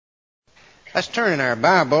Let's turn in our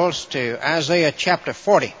Bibles to Isaiah chapter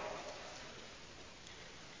 40.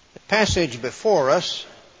 The passage before us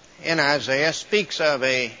in Isaiah speaks of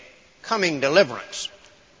a coming deliverance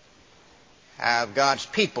of God's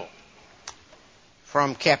people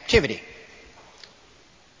from captivity.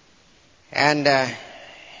 And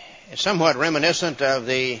it's somewhat reminiscent of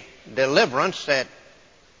the deliverance that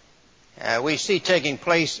we see taking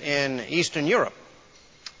place in Eastern Europe,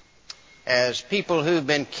 as people who've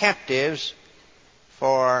been captives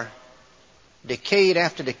for decade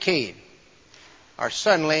after decade are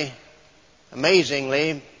suddenly,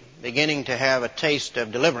 amazingly, beginning to have a taste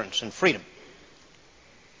of deliverance and freedom.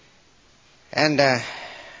 And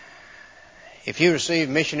if you receive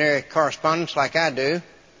missionary correspondence like I do,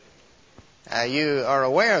 you are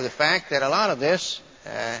aware of the fact that a lot of this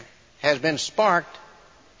has been sparked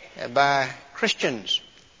by Christians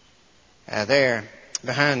there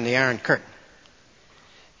behind the Iron Curtain.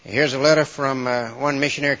 Here's a letter from one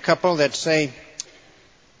missionary couple that say,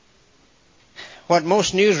 what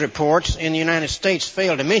most news reports in the United States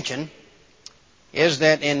fail to mention is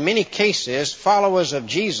that in many cases, followers of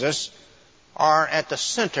Jesus are at the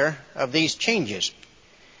center of these changes.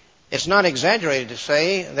 It's not exaggerated to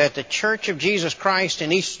say that the Church of Jesus Christ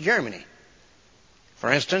in East Germany,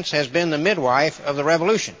 for instance, has been the midwife of the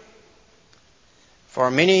revolution. For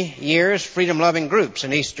many years, freedom-loving groups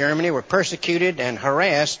in East Germany were persecuted and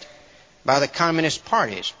harassed by the communist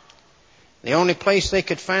parties. The only place they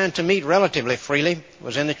could find to meet relatively freely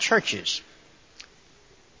was in the churches.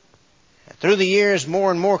 Through the years,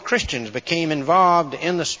 more and more Christians became involved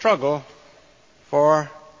in the struggle for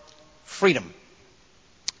freedom.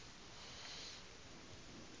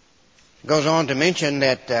 It goes on to mention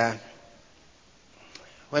that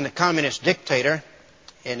when the communist dictator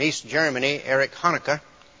in East Germany, Erich Honecker,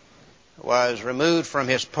 was removed from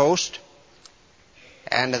his post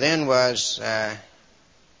and then was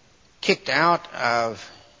kicked out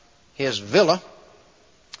of his villa,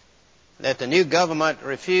 that the new government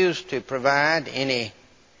refused to provide any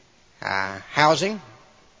housing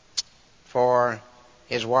for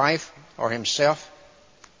his wife or himself.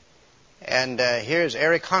 And here's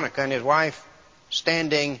Erich Honecker and his wife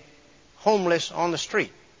standing homeless on the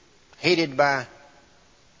street, hated by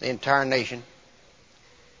the entire nation.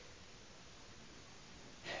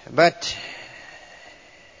 But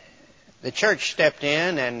the church stepped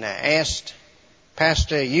in and asked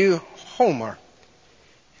Pastor Hugh Homer,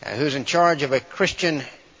 who's in charge of a Christian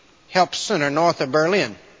help center north of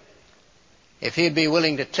Berlin, if he'd be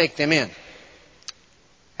willing to take them in.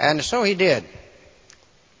 And so he did.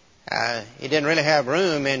 He didn't really have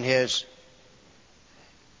room in his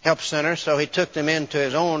help center, so he took them into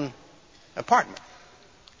his own apartment.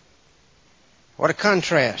 What a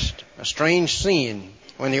contrast, a strange scene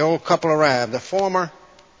when the old couple arrived. The former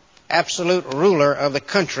absolute ruler of the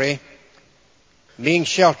country being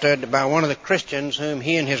sheltered by one of the Christians whom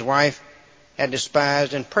he and his wife had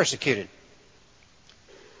despised and persecuted.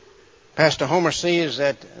 Pastor Homer sees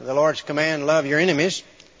that the Lord's command, love your enemies,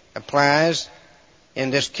 applies in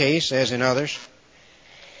this case as in others.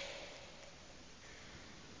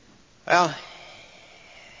 Well,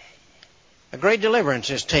 a great deliverance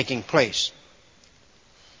is taking place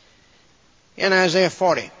in Isaiah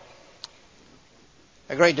 40.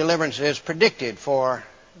 A great deliverance is predicted for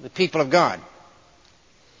the people of God.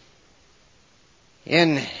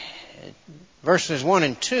 In verses 1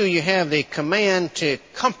 and 2, you have the command to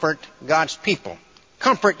comfort God's people.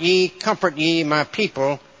 Comfort ye, my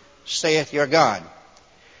people, saith your God.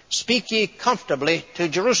 Speak ye comfortably to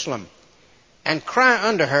Jerusalem, and cry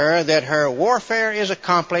unto her that her warfare is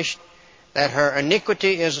accomplished, that her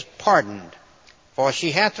iniquity is pardoned. For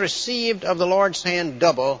she hath received of the Lord's hand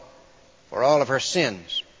double for all of her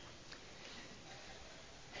sins.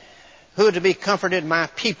 Who to be comforted? My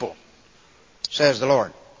people, says the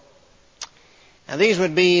Lord. And these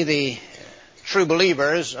would be the true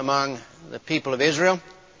believers among the people of Israel.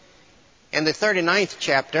 In the 39th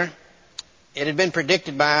chapter, it had been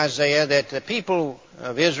predicted by Isaiah that the people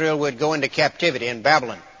of Israel would go into captivity in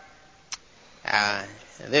Babylon.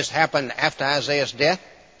 This happened after Isaiah's death.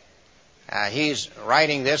 He's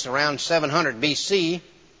writing this around 700 BC,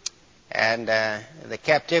 and the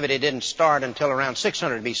captivity didn't start until around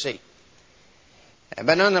 600 BC.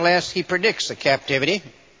 But nonetheless, he predicts the captivity,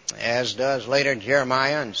 as does later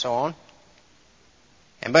Jeremiah and so on.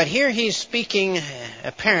 But here he's speaking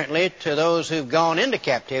apparently to those who've gone into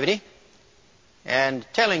captivity and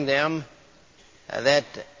telling them that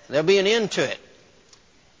there'll be an end to it.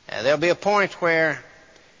 There'll be a point where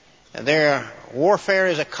their warfare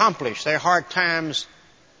is accomplished. Their hard times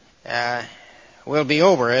will be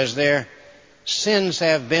over as their sins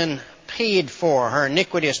have been paid for. Her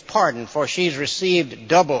iniquity is pardoned, for she's received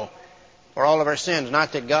double for all of her sins.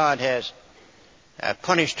 Not that God has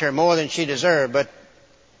punished her more than she deserved, but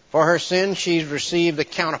for her sins she's received the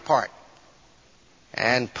counterpart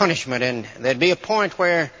and punishment. And there'd be a point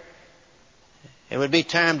where it would be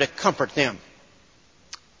time to comfort them.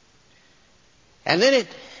 And then it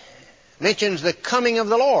mentions the coming of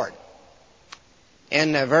the Lord.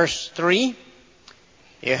 In verse 3,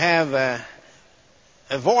 you have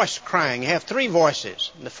a voice crying. You have three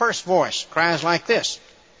voices. The first voice cries like this: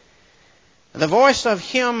 the voice of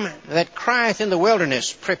him that crieth in the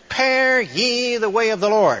wilderness, prepare ye the way of the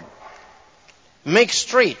Lord. Make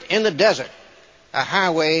straight in the desert a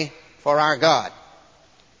highway for our God.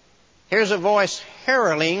 Here's a voice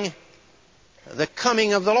heralding the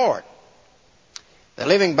coming of the Lord. The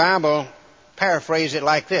Living Bible paraphrases it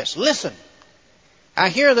like this: listen, I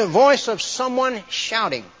hear the voice of someone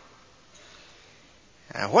shouting.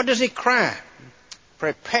 What does he cry?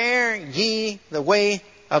 Prepare ye the way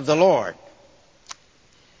of the Lord.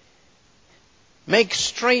 Make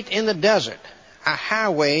straight in the desert a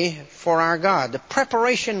highway for our God. The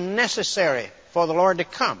preparation necessary for the Lord to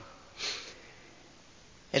come.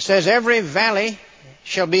 It says, every valley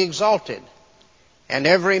shall be exalted, and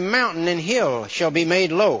every mountain and hill shall be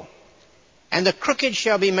made low, and the crooked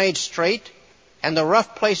shall be made straight, and the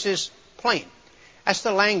rough places plain. That's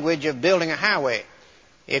the language of building a highway.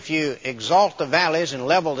 If you exalt the valleys and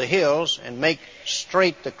level the hills and make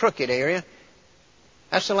straight the crooked area,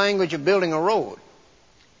 that's the language of building a road.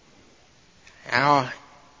 Now,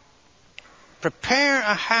 prepare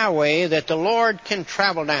a highway that the Lord can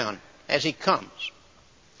travel down as he comes.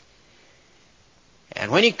 And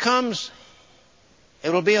when he comes,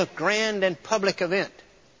 it will be a grand and public event,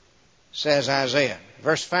 says Isaiah.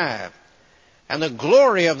 Verse 5, and the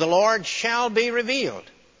glory of the Lord shall be revealed,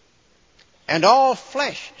 and all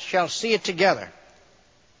flesh shall see it together,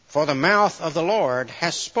 for the mouth of the Lord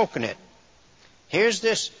has spoken it. Here's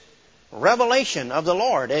this revelation of the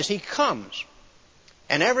Lord as he comes,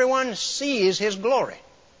 and everyone sees his glory.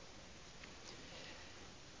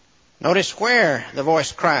 Notice where the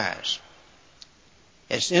voice cries.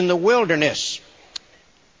 It's in the wilderness.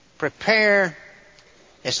 Prepare.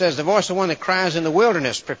 It says, the voice of one that cries in the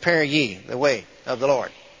wilderness, prepare ye the way of the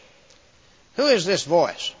Lord. Who is this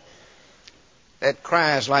voice that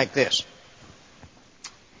cries like this?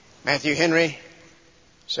 Matthew Henry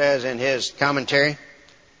says in his commentary,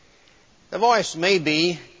 the voice may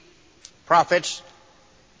be prophets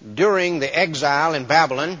during the exile in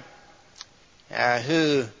Babylon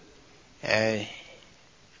who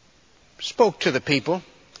spoke to the people.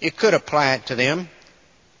 You could apply it to them,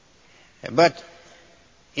 but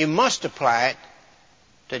you must apply it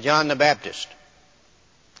to John the Baptist.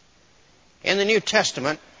 In the New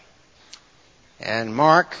Testament, and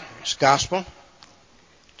Mark, his Gospel,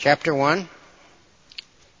 chapter 1,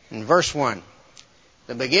 and verse 1,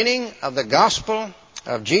 the beginning of the Gospel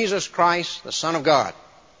of Jesus Christ, the Son of God,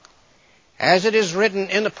 as it is written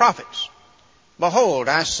in the prophets, behold,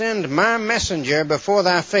 I send my messenger before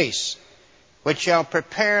thy face, which shall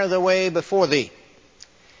prepare the way before thee.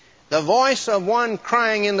 The voice of one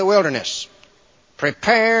crying in the wilderness,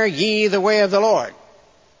 prepare ye the way of the Lord,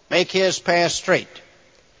 make his path straight.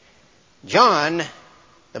 John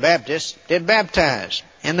the Baptist did baptize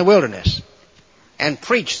in the wilderness and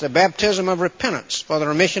preached the baptism of repentance for the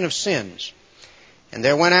remission of sins. And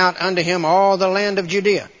there went out unto him all the land of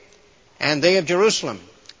Judea, and they of Jerusalem,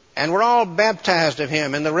 and were all baptized of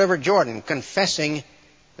him in the river Jordan, confessing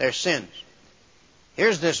their sins.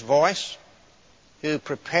 Here's this voice who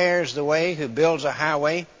prepares the way, who builds a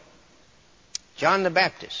highway. John the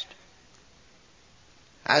Baptist.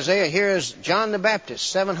 Isaiah hears John the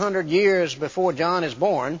Baptist 700 years before John is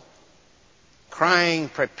born crying,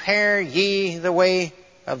 prepare ye the way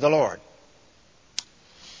of the Lord.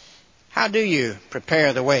 How do you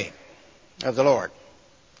prepare the way of the Lord?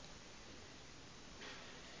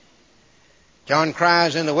 John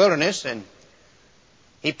cries in the wilderness, and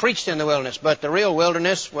he preached in the wilderness, but the real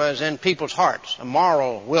wilderness was in people's hearts, a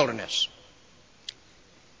moral wilderness.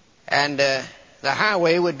 And the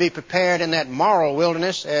highway would be prepared in that moral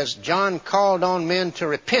wilderness as John called on men to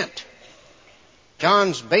repent.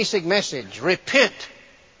 John's basic message, repent.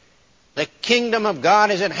 The kingdom of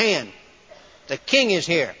God is at hand. The king is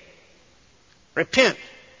here. Repent.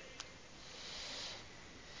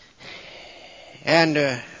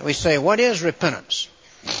 And we say, what is repentance?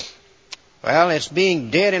 Well, it's being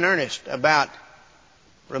dead in earnest about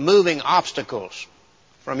removing obstacles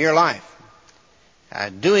from your life,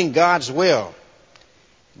 doing God's will,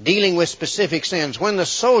 dealing with specific sins. When the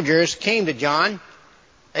soldiers came to John,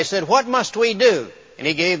 they said, what must we do And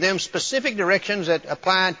he gave them specific directions that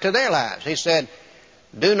applied to their lives. He said,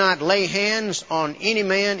 do not lay hands on any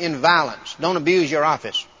man in violence. Don't abuse your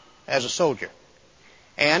office as a soldier.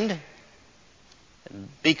 And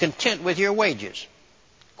be content with your wages.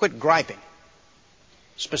 Quit griping.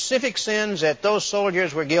 Specific sins that those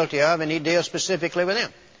soldiers were guilty of, and he deals specifically with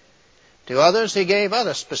them. To others, he gave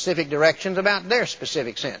other specific directions about their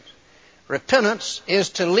specific sins. Repentance is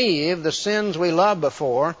to leave the sins we loved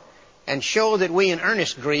before and show that we in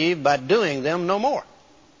earnest grieve by doing them no more.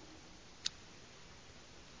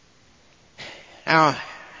 Now,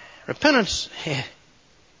 repentance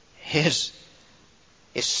is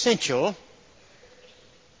essential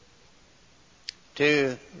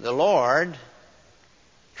to the Lord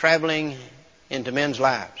traveling into men's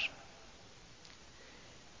lives.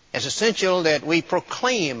 It's essential that we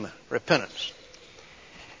proclaim repentance.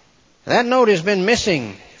 That note has been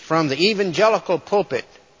missing from the evangelical pulpit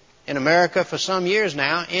in America for some years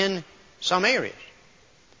now in some areas.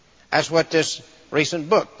 That's what this recent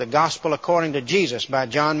book, The Gospel According to Jesus by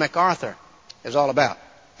John MacArthur, is all about.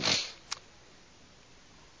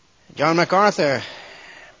 John MacArthur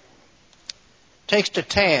takes to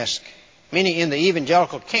task many in the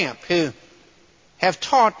evangelical camp who have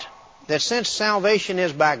taught that since salvation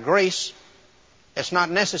is by grace, it's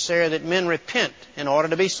not necessary that men repent in order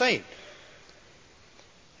to be saved.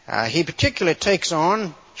 He particularly takes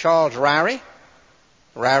on Charles Ryrie,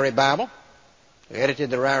 Ryrie Bible, who edited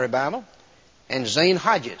the Ryrie Bible, and Zane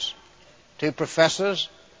Hodges, two professors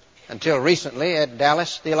until recently at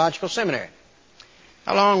Dallas Theological Seminary,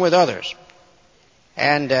 along with others,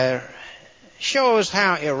 and shows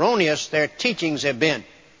how erroneous their teachings have been,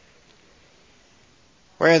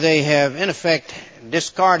 where they have in effect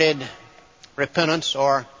discarded repentance,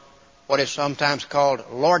 or what is sometimes called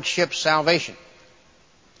lordship salvation.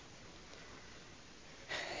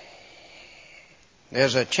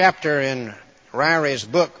 There's a chapter in Ryrie's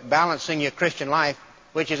book, Balancing Your Christian Life,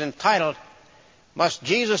 which is entitled, Must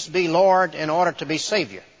Jesus Be Lord in Order to be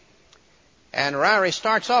Savior? And Ryrie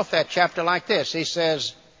starts off that chapter like this. He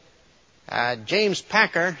says, James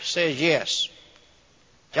Packer says yes.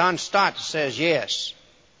 John Stott says yes.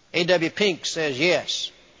 A.W. Pink says yes.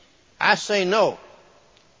 I say no.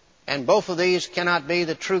 And both of these cannot be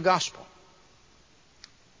the true gospel.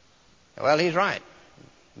 Well, he's right.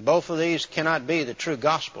 Both of these cannot be the true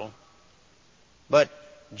gospel. But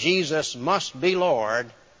Jesus must be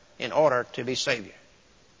Lord in order to be Savior.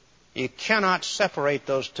 You cannot separate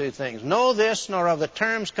those two things. Know this, nor of the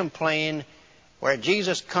terms complain. Where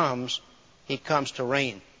Jesus comes, He comes to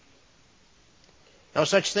reign. No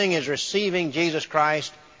such thing as receiving Jesus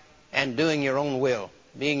Christ and doing your own will,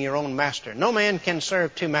 being your own master. No man can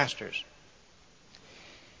serve two masters.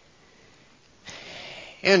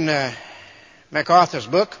 In MacArthur's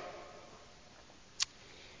book,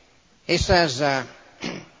 he says, the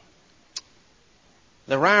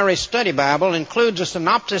Ryrie Study Bible includes a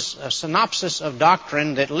synopsis of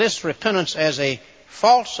doctrine that lists repentance as a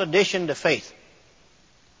false addition to faith.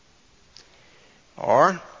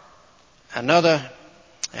 Or another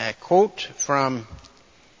quote from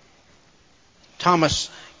Thomas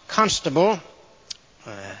Constable,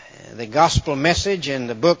 the gospel message in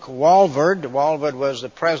the book Walvoord. Walvoord was the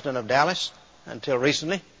president of Dallas until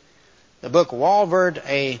recently. The book Walvoord,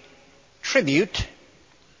 a tribute,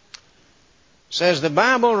 says the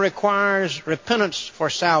Bible requires repentance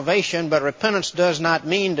for salvation, but repentance does not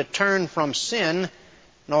mean to turn from sin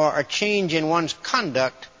nor a change in one's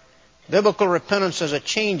conduct. Biblical repentance is a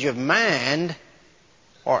change of mind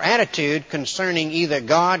or attitude concerning either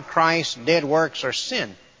God, Christ, dead works, or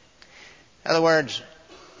sin. In other words,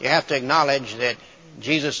 you have to acknowledge that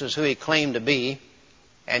Jesus is who He claimed to be,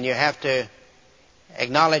 and you have to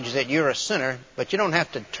acknowledge that you're a sinner, but you don't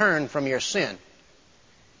have to turn from your sin.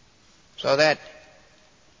 So that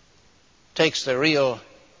takes the real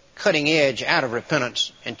cutting edge out of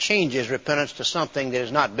repentance and changes repentance to something that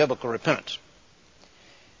is not biblical repentance.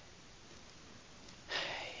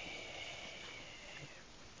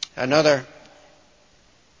 Another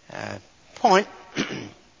point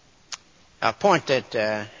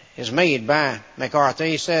that is made by MacArthur,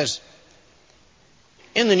 he says,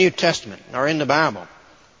 in the New Testament, or in the Bible,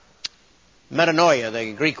 metanoia,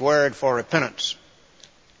 the Greek word for repentance,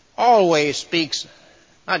 always speaks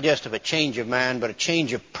not just of a change of mind, but a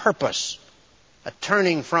change of purpose, a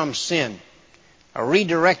turning from sin, a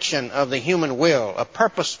redirection of the human will, a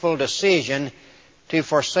purposeful decision to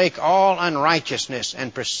forsake all unrighteousness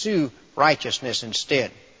and pursue righteousness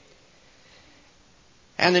instead.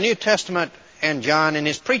 And the New Testament and John in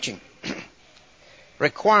his preaching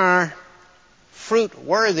require fruit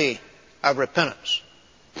worthy of repentance.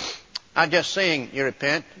 Not just saying you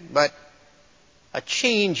repent, but a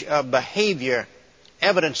change of behavior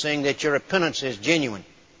evidencing that your repentance is genuine.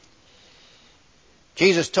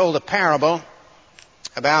 Jesus told the parable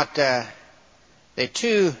about the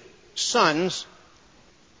two sons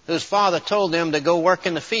whose father told them to go work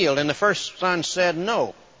in the field. And the first son said,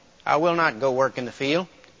 "No, I will not go work in the field."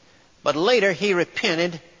 But later he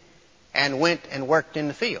repented and went and worked in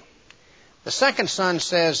the field. The second son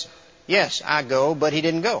says, "Yes, I go," but he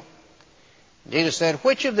didn't go. Jesus said,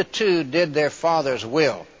 "Which of the two did their father's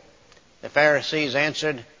will?" The Pharisees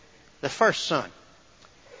answered, "The first son."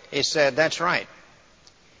 He said, "That's right."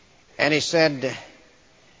 And he said,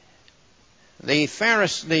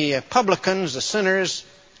 the publicans, the sinners,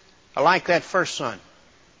 are like that first son.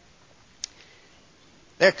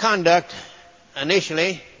 Their conduct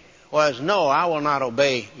initially was, "No, I will not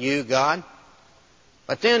obey you, God."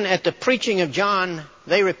 But then at the preaching of John,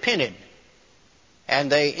 they repented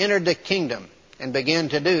and they entered the kingdom and began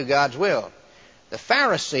to do God's will. The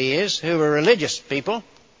Pharisees, who were religious people,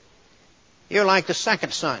 you're like the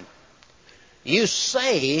second son. You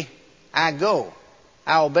say, "I go,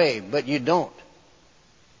 I obey," but you don't.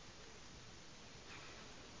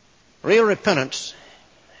 Real repentance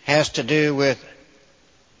has to do with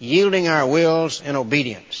yielding our wills in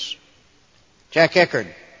obedience. Jack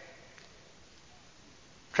Eckerd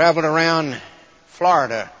traveled around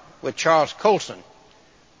Florida with Charles Colson,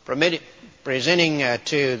 presenting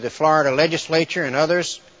to the Florida legislature and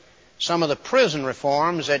others some of the prison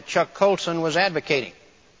reforms that Chuck Colson was advocating.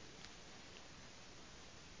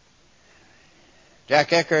 Jack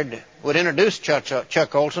Eckerd would introduce Chuck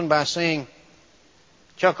Colson by saying,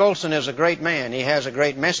 "Chuck Colson is a great man. He has a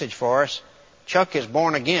great message for us. Chuck is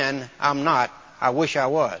born again. I'm not. I wish I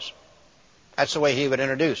was." That's the way he would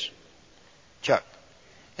introduce Chuck.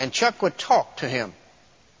 And Chuck would talk to him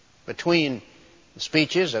between the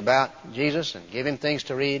speeches about Jesus and give him things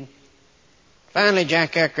to read. Finally,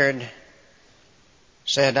 Jack Eckerd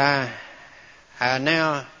said, I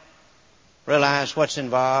now realize what's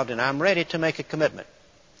involved and I'm ready to make a commitment.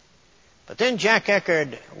 But then Jack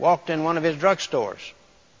Eckerd walked in one of his drugstores.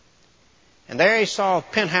 And there he saw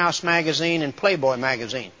Penthouse magazine and Playboy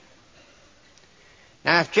magazine.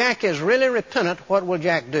 Now, if Jack is really repentant, what will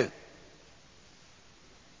Jack do?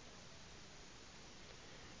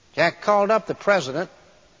 Jack called up the president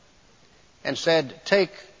and said,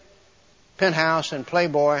 "Take Penthouse and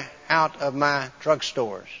Playboy out of my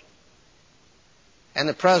drugstores." And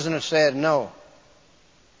the president said, "No.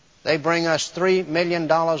 They bring us $3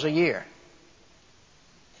 million a year."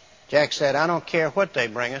 Jack said, "I don't care what they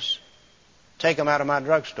bring us. Take them out of my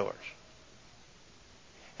drugstores."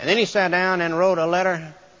 And then he sat down and wrote a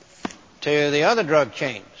letter to the other drug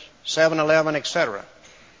chains, 7-Eleven, etc.,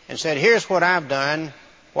 and said, "Here's what I've done.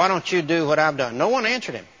 Why don't you do what I've done?" No one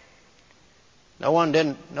answered him. No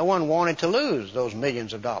one wanted to lose those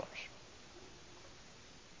millions of dollars.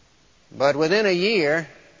 But within a year,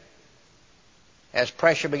 as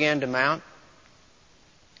pressure began to mount,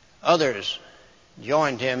 others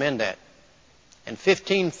joined him in that. And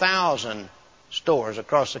 15,000 stores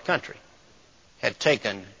across the country had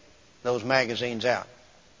taken those magazines out.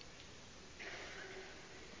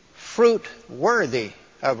 Fruit worthy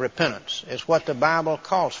of repentance is what the Bible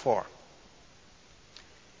calls for.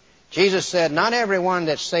 Jesus said, "Not everyone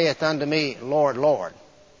that saith unto me, Lord, Lord,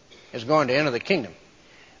 is going to enter the kingdom,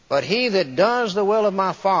 but he that does the will of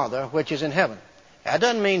my Father which is in heaven." That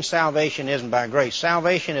doesn't mean salvation isn't by grace.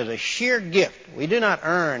 Salvation is a sheer gift. We do not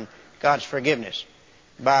earn God's forgiveness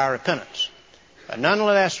by our repentance. But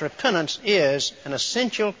nonetheless, repentance is an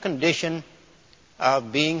essential condition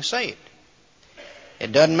of being saved.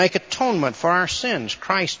 It doesn't make atonement for our sins.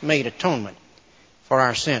 Christ made atonement for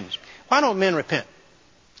our sins. Why don't men repent?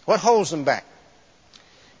 What holds them back?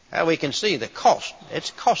 We can see the cost. It's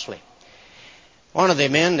costly. One of the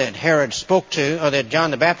men that Herod spoke to, or that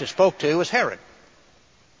John the Baptist spoke to, was Herod.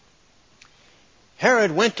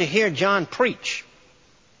 Herod went to hear John preach.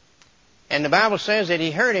 And the Bible says that he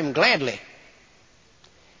heard him gladly,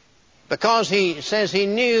 because he says he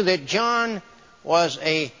knew that John was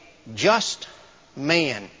a just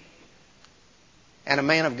man and a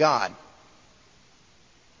man of God.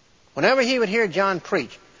 Whenever he would hear John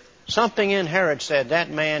preach, something in Herod said, "That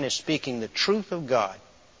man is speaking the truth of God,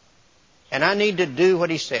 and I need to do what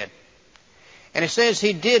he said." And it says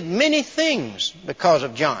he did many things because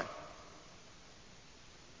of John.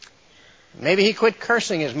 Maybe he quit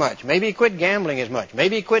cursing as much. Maybe he quit gambling as much.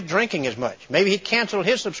 Maybe he quit drinking as much. Maybe he canceled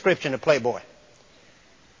his subscription to Playboy.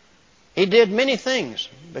 He did many things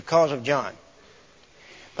because of John.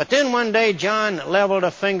 But then one day John leveled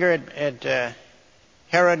a finger at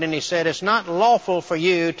Herod and he said, it's not lawful for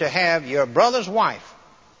you to have your brother's wife.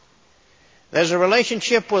 There's a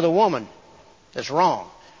relationship with a woman that's wrong.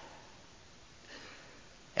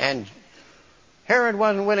 And Herod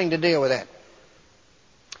wasn't willing to deal with that.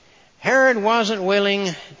 Herod wasn't willing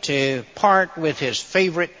to part with his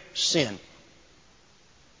favorite sin.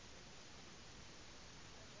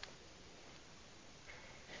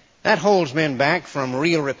 That holds men back from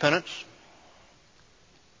real repentance.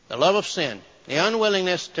 The love of sin, the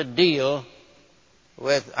unwillingness to deal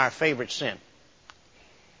with our favorite sin.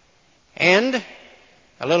 And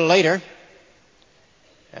a little later,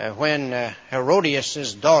 when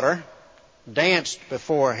Herodias' daughter danced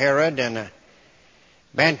before Herod in a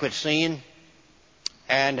banquet scene,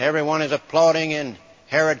 and everyone is applauding, and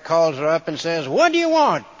Herod calls her up and says, what do you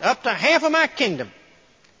want? Up to half of my kingdom.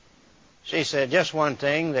 She said, just one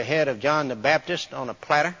thing, the head of John the Baptist on a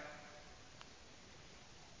platter.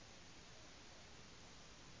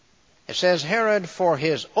 It says, Herod, for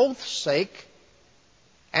his oath's sake,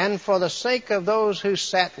 and for the sake of those who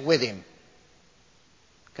sat with him,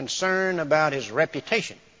 concerned about his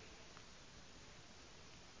reputation,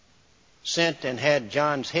 sent and had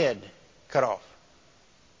John's head cut off.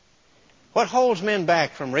 What holds men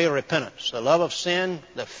back from real repentance? The love of sin,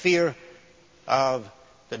 the fear of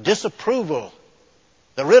the disapproval,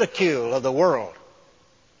 the ridicule of the world.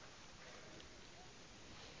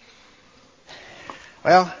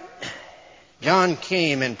 Well, John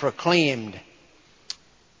came and proclaimed,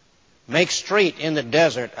 make straight in the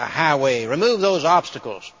desert a highway. Remove those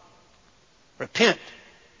obstacles. Repent.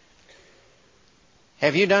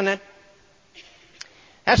 Have you done that?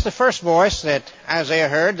 That's the first voice that Isaiah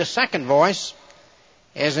heard. The second voice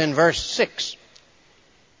is in verse 6.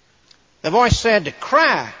 The voice said,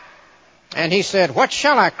 cry. And he said, what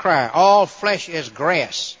shall I cry? All flesh is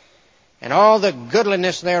grass, and all the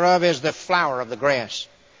goodliness thereof is the flower of the grass.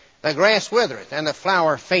 The grass withereth, and the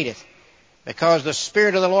flower fadeth, because the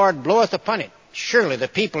Spirit of the Lord bloweth upon it. Surely the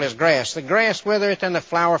people is grass. The grass withereth, and the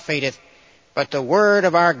flower fadeth, but the word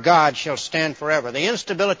of our God shall stand forever. The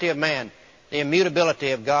instability of man, the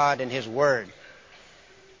immutability of God and His Word.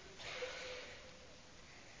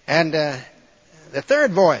 And the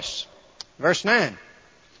third voice, verse 9.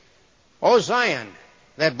 O Zion,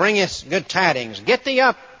 that bringeth good tidings, get thee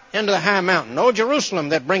up into the high mountain. O Jerusalem,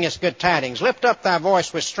 that bringeth good tidings, lift up thy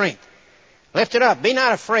voice with strength. Lift it up, be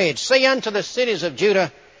not afraid. Say unto the cities of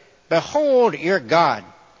Judah, behold your God.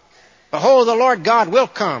 Behold, the Lord God will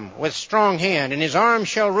come with strong hand, and His arm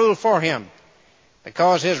shall rule for Him,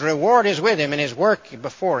 because His reward is with Him, and His work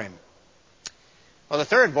before Him. Well, the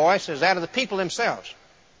third voice is that of the people themselves,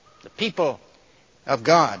 the people of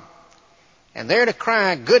God. And they're to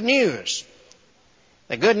cry good news.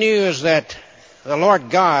 The good news that the Lord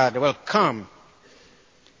God will come,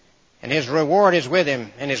 and His reward is with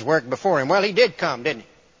Him, and His work before Him. Well, He did come, didn't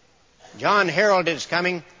He? John heralded His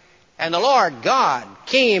coming, and the Lord God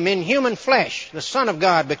came in human flesh. The Son of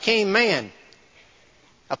God became man.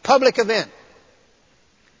 A public event.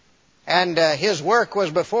 And His work was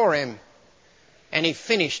before Him, and He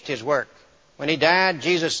finished His work. When He died,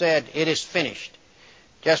 Jesus said, it is finished.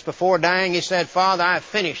 Just before dying, He said, Father, I have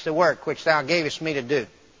finished the work which Thou gavest me to do.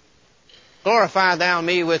 Glorify Thou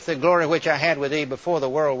me with the glory which I had with Thee before the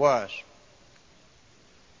world was.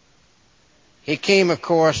 He came, of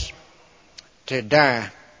course, to die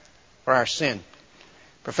for our sin.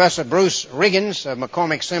 Professor Bruce Riggins of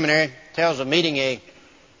McCormick Seminary tells of meeting a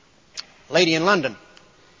lady in London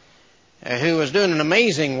who was doing an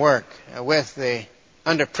amazing work with the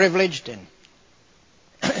underprivileged,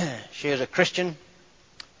 and she is a Christian.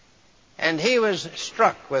 And he was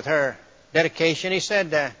struck with her dedication. He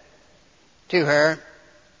said to her,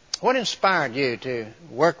 what inspired you to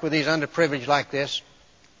work with these underprivileged like this?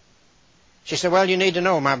 She said, well, you need to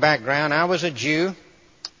know my background. I was a Jew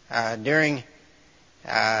during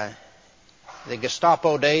the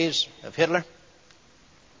Gestapo days of Hitler.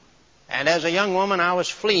 And as a young woman, I was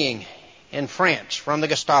fleeing in France from the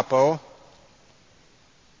Gestapo.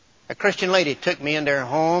 A Christian lady took me into her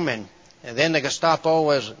home, and then the Gestapo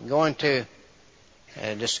was going to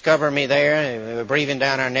discover me there. They were breathing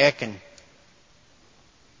down our neck, and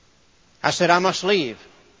I said, I must leave.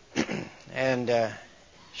 And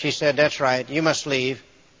she said, that's right, you must leave.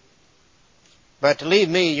 But to leave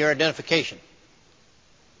me your identification.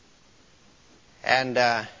 And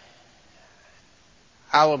I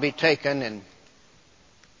will be taken,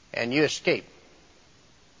 and you escape.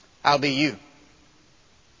 I'll be you.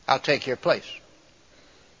 I'll take your place.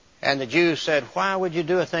 And the Jew said, why would you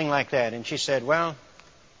do a thing like that? And she said, well,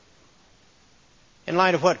 in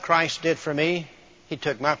light of what Christ did for me, He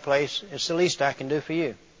took my place. It's the least I can do for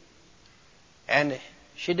you. And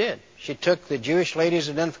she did. She took the Jewish lady's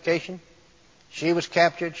identification. She was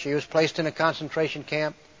captured. She was placed in a concentration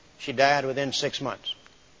camp. She died within 6 months.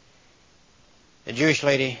 The Jewish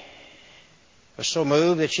lady was so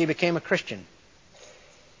moved that she became a Christian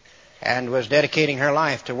and was dedicating her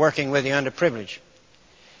life to working with the underprivileged.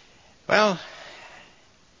 Well,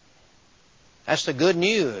 that's the good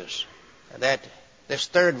news that this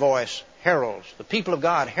third voice heralds. The people of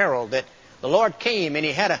God herald that the Lord came and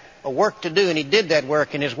He had a work to do, and He did that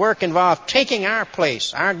work, and His work involved taking our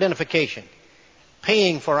place, our identification,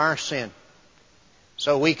 paying for our sin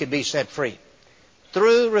so we could be set free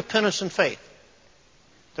through repentance and faith,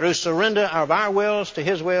 through surrender of our wills to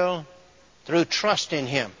His will, through trust in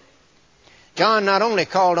Him. John not only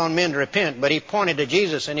called on men to repent, but he pointed to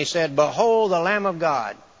Jesus and he said, "Behold the Lamb of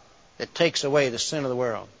God that takes away the sin of the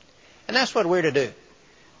world." And that's what we're to do.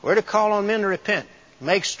 We're to call on men to repent,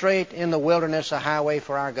 make straight in the wilderness a highway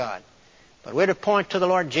for our God. But we're to point to the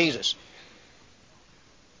Lord Jesus.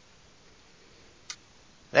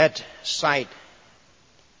 That sight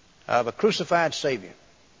of a crucified Savior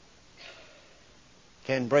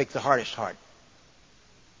can break the hardest heart.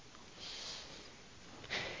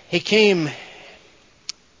 He came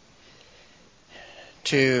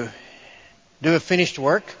to do a finished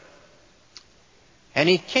work, and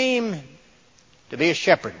He came to be a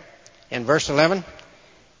shepherd. In verse 11,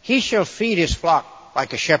 He shall feed His flock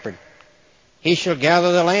like a shepherd. He shall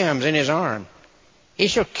gather the lambs in His arm. He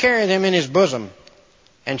shall carry them in His bosom,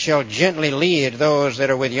 and shall gently lead those that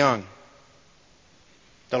are with young.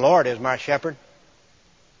 The Lord is my shepherd.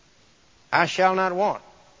 I shall not want.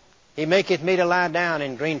 He maketh me to lie down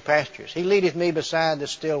in green pastures. He leadeth me beside the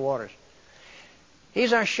still waters.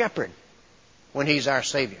 He's our shepherd when He's our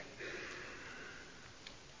Savior.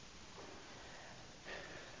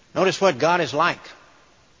 Notice what God is like.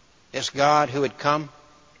 This God who had come.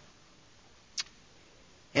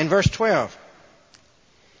 In verse 12,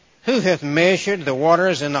 who hath measured the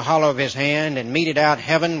waters in the hollow of His hand, and meted out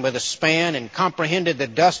heaven with a span, and comprehended the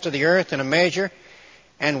dust of the earth in a measure,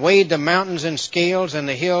 and weighed the mountains in scales and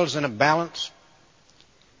the hills in a balance?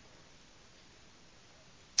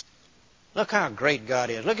 Look how great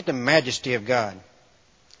God is. Look at the majesty of God.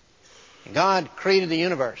 God created the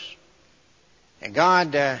universe. And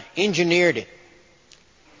God engineered it.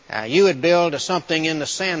 You would build something in the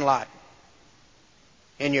sandlot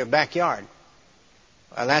in your backyard.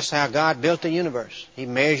 Well, that's how God built the universe. He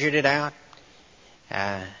measured it out.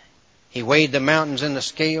 He weighed the mountains in the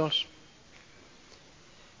scales.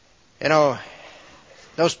 You know,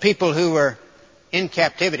 those people who were in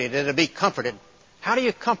captivity, they're to be comforted. How do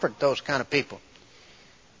you comfort those kind of people?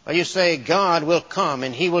 Well, you say, God will come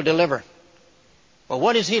and He will deliver. Well,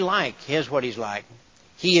 what is He like? Here's what He's like.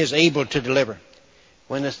 He is able to deliver.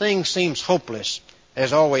 When the thing seems hopeless,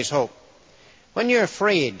 there's always hope. When you're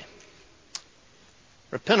afraid,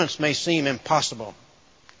 repentance may seem impossible.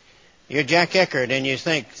 You're Jack Eckert and you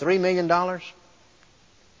think, $3 million?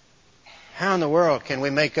 How in the world can we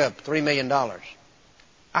make up $3 million?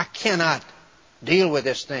 I cannot deal with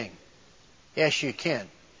this thing. Yes, you can.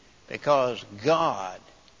 Because God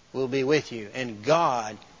will be with you. And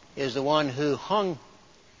God is the one who hung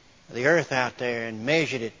the earth out there and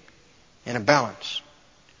measured it in a balance.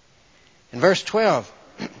 In verse 12,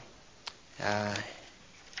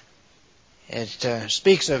 it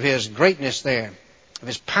speaks of His greatness there, of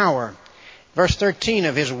His power. Verse 13,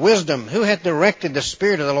 of His wisdom. Who hath directed the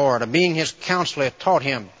Spirit of the Lord, of being His counselor, hath taught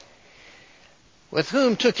Him? With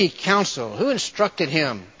whom took He counsel? Who instructed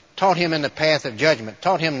Him? Taught Him in the path of judgment,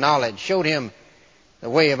 taught Him knowledge, showed Him the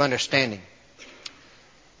way of understanding.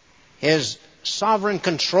 His sovereign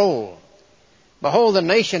control. Behold, the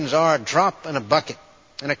nations are a drop in a bucket,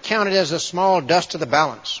 and accounted as the small dust of the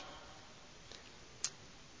balance.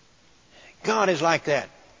 God is like that.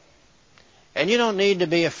 And you don't need to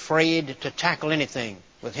be afraid to tackle anything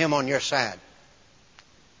with Him on your side.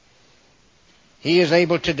 He is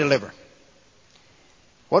able to deliver.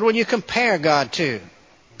 What will you compare God to?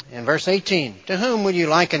 In verse 18, to whom will you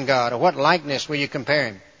liken God, or what likeness will you compare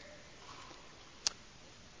Him?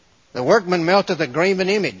 The workman melteth a graven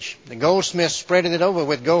image. The goldsmith spreadeth it over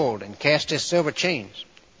with gold, and casteth silver chains.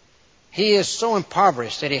 He is so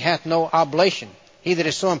impoverished that he hath no oblation. He that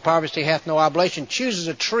is so impoverished he hath no oblation chooses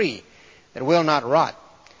a tree that will not rot.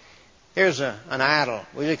 Here's an idol.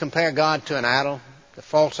 Will you compare God to an idol? The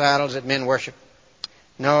false idols that men worship?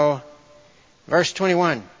 No. Verse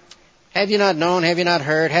 21. Have you not known, have you not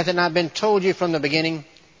heard, hath it not been told you from the beginning?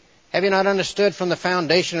 Have you not understood from the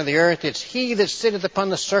foundation of the earth? It's He that sitteth upon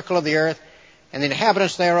the circle of the earth, and the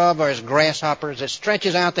inhabitants thereof are as grasshoppers. It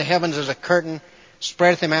stretches out the heavens as a curtain,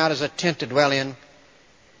 spreadeth them out as a tent to dwell in.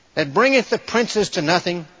 that bringeth the princes to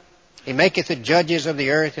nothing. He maketh the judges of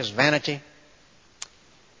the earth his vanity.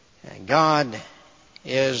 And God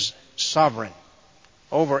is sovereign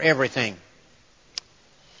over everything.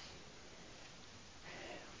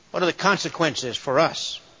 What are the consequences for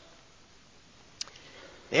us?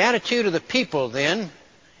 The attitude of the people then,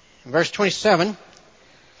 in verse 27,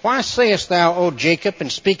 why sayest thou, O Jacob,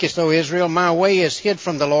 and speakest, O Israel, my way is hid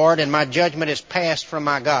from the Lord, and my judgment is passed from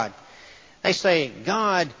my God? They say,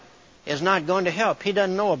 God is not going to help. He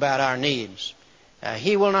doesn't know about our needs.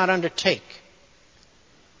 He will not undertake.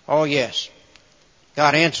 Oh, yes.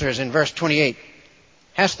 God answers in verse 28,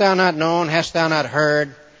 hast thou not known, hast thou not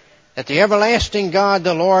heard, that the everlasting God,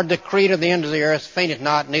 the Lord, the creator of the end of the earth, fainteth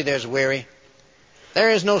not, neither is weary?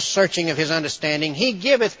 There is no searching of his understanding. He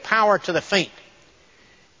giveth power to the faint.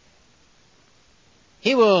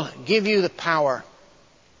 He will give you the power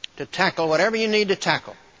to tackle whatever you need to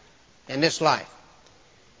tackle in this life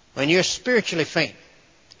when you're spiritually faint.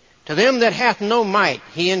 To them that hath no might,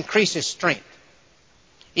 he increaseth strength.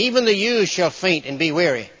 Even the youth shall faint and be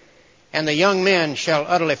weary, and the young men shall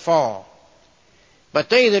utterly fall. But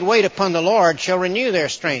they that wait upon the Lord shall renew their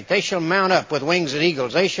strength. They shall mount up with wings as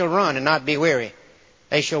eagles. They shall run and not be weary.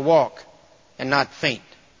 They shall walk and not faint.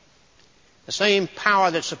 The same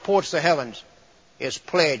power that supports the heavens is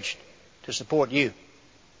pledged to support you.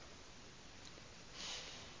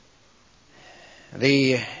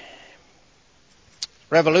 The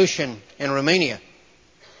revolution in Romania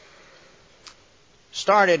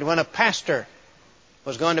started when a pastor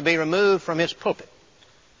was going to be removed from his pulpit.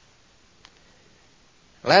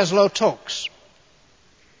 Laszlo Toks.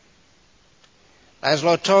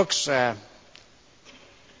 Laszlo Toks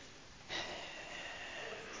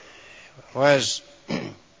was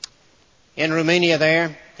in Romania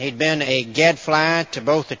there. He'd been a gadfly to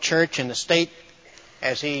both the church and the state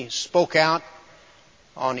as he spoke out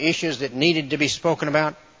on issues that needed to be spoken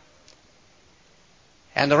about.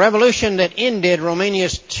 And the revolution that ended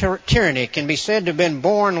Romania's tyranny can be said to have been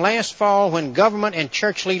born last fall when government and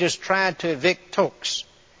church leaders tried to evict Toks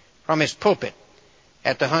from his pulpit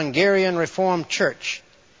at the Hungarian Reformed Church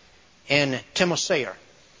in Timisoara.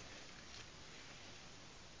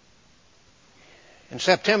 In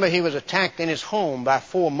September, he was attacked in his home by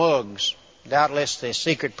 4 mugs. Doubtless the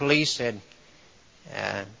secret police had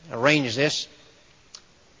arranged this.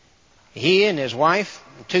 He and his wife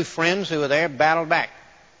and 2 friends who were there battled back.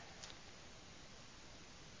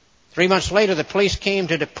 3 months later, the police came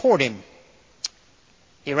to deport him.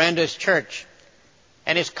 He ran to his church,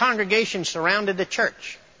 and his congregation surrounded the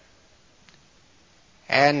church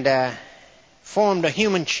and formed a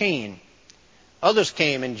human chain. Others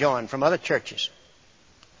came and joined from other churches.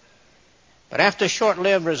 But after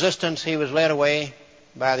short-lived resistance, he was led away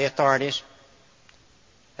by the authorities.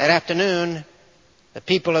 That afternoon, the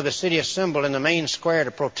people of the city assembled in the main square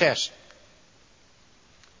to protest.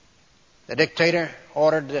 The dictator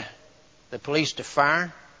ordered the police to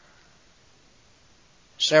fire.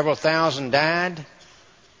 Several thousand died,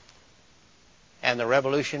 and the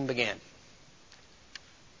revolution began.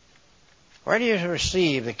 Where do you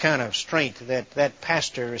receive the kind of strength that that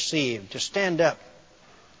pastor received to stand up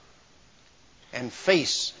and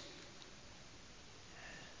face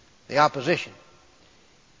the opposition?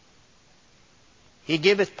 He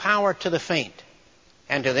giveth power to the faint,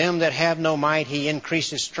 and to them that have no might he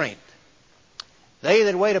increaseth strength. They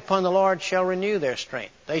that wait upon the Lord shall renew their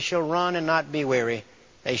strength. They shall run and not be weary.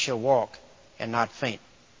 They shall walk and not faint.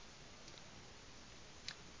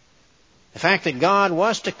 The fact that God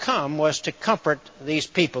was to come was to comfort these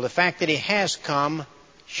people. The fact that he has come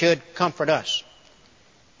should comfort us.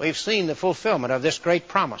 We've seen the fulfillment of this great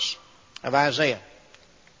promise of Isaiah.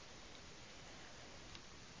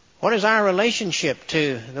 What is our relationship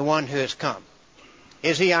to the one who has come?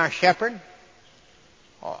 Is he our shepherd?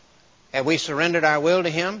 Have we surrendered our will to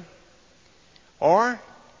him? Or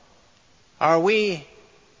are we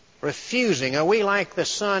refusing? Are we like the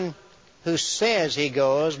son who says he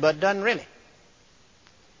goes but doesn't really?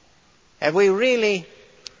 Have we really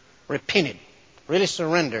repented, really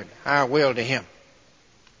surrendered our will to him?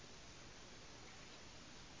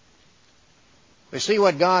 We see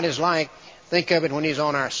what God is like. Think of it when he's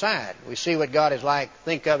on our side. We see what God is like.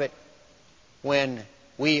 Think of it when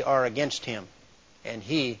we are against him and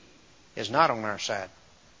he is not on our side.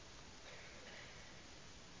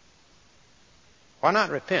 Why not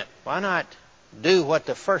repent? Why not do what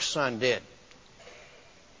the first son did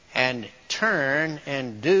and turn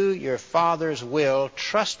and do your Father's will,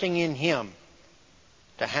 trusting in him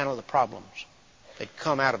to handle the problems that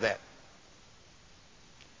come out of that?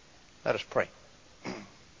 Let us pray.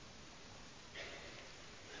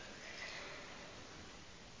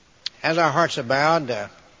 As our hearts are bowed,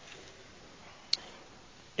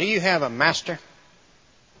 do you have a master?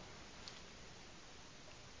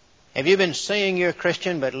 Have you been saying you're a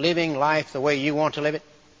Christian but living life the way you want to live it?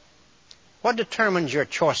 What determines your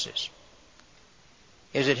choices?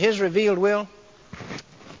 Is it His revealed will?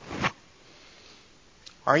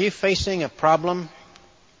 Are you facing a problem,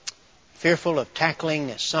 fearful of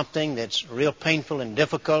tackling something that's real painful and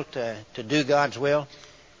difficult to do God's will?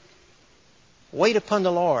 Wait upon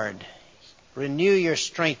the Lord. Renew your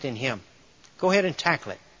strength in Him. Go ahead and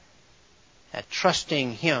tackle it,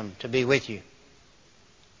 trusting Him to be with you.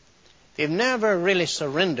 If you've never really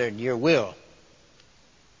surrendered your will,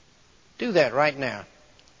 do that right now.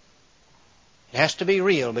 It has to be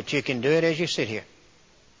real, but you can do it as you sit here.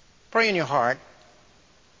 Pray in your heart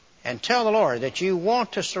and tell the Lord that you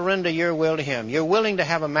want to surrender your will to Him. You're willing to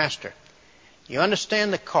have a master. You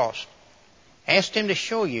understand the cost. Ask Him to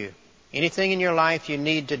show you anything in your life you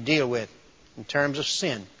need to deal with in terms of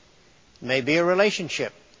sin. It may be a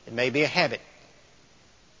relationship. It may be a habit.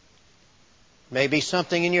 It may be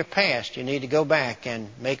something in your past you need to go back and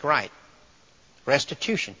make right.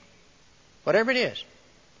 Restitution. Whatever it is.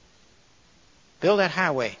 Build that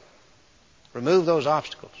highway. Remove those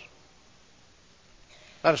obstacles.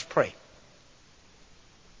 Let us pray.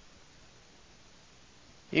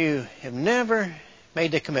 You have never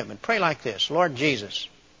made the commitment. Pray like this. Lord Jesus,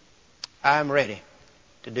 I'm ready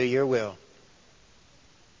to do your will.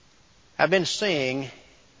 I've been saying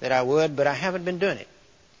that I would, but I haven't been doing it.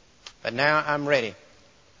 But now I'm ready.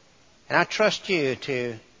 And I trust you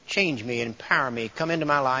to change me, empower me, come into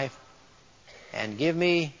my life, and give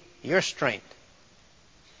me your strength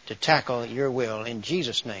to tackle your will. In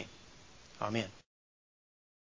Jesus' name, amen.